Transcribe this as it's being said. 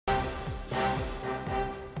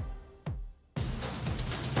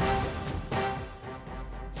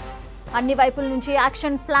అన్ని వైపుల నుంచి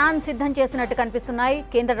యాక్షన్ ప్లాన్ సిద్ధం చేసినట్టు కనిపిస్తున్నాయి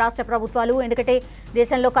కేంద్ర రాష్ట్ర ప్రభుత్వాలు. ఎందుకంటే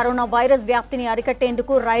దేశంలో కరోనా వైరస్ వ్యాప్తిని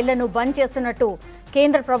అరికట్టేందుకు రైళ్లను బంద్ చేస్తున్నట్టు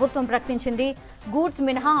కేంద్ర ప్రభుత్వం ప్రకటించింది. గూడ్స్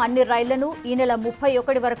మినహా అన్ని రైళ్లను ఈ నెల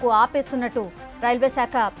 31 వరకు ఆపేస్తున్నట్టు రైల్వే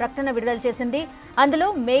శాఖ ప్రకటన విడుదల చేసింది. అందులో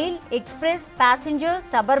mail, express, passenger,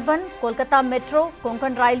 suburban, Kolkata metro,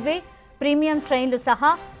 Konkan railway, premium ట్రైన్లు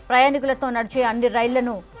సహా ప్రయాణికులతో నడిచే అన్ని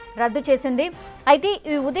రైళ్లను రద్దు చేసింది. అయితే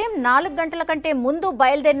ఈ ఉదయం 4 గంటల కంటే ముందు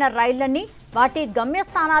బయలుదేరిన రైళ్లన్నీ వాటి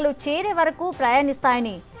గమ్యస్థానాలు చేరే వరకు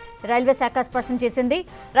ప్రయాణిస్తాయని రైల్వే శాఖ స్పష్టం చేసింది.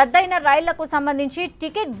 రద్దయిన రైళ్లకు సంబంధించి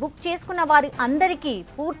టికెట్ బుక్ చేసుకున్న వారి అందరికీ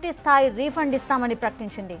పూర్తి స్థాయి రీఫండ్ ఇస్తామని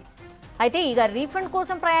ప్రకటించింది. అయితే ఇక రీఫండ్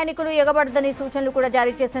కోసం ప్రయాణికులు ఎగబడదని సూచనలు కూడా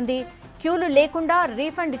జారీ చేసింది. క్యూలు లేకుండా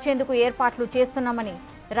రీఫండ్ ఇచ్చేందుకు ఏర్పాట్లు చేస్తున్నామని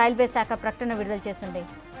రైల్వే శాఖ ప్రకటన విడుదల చేసింది.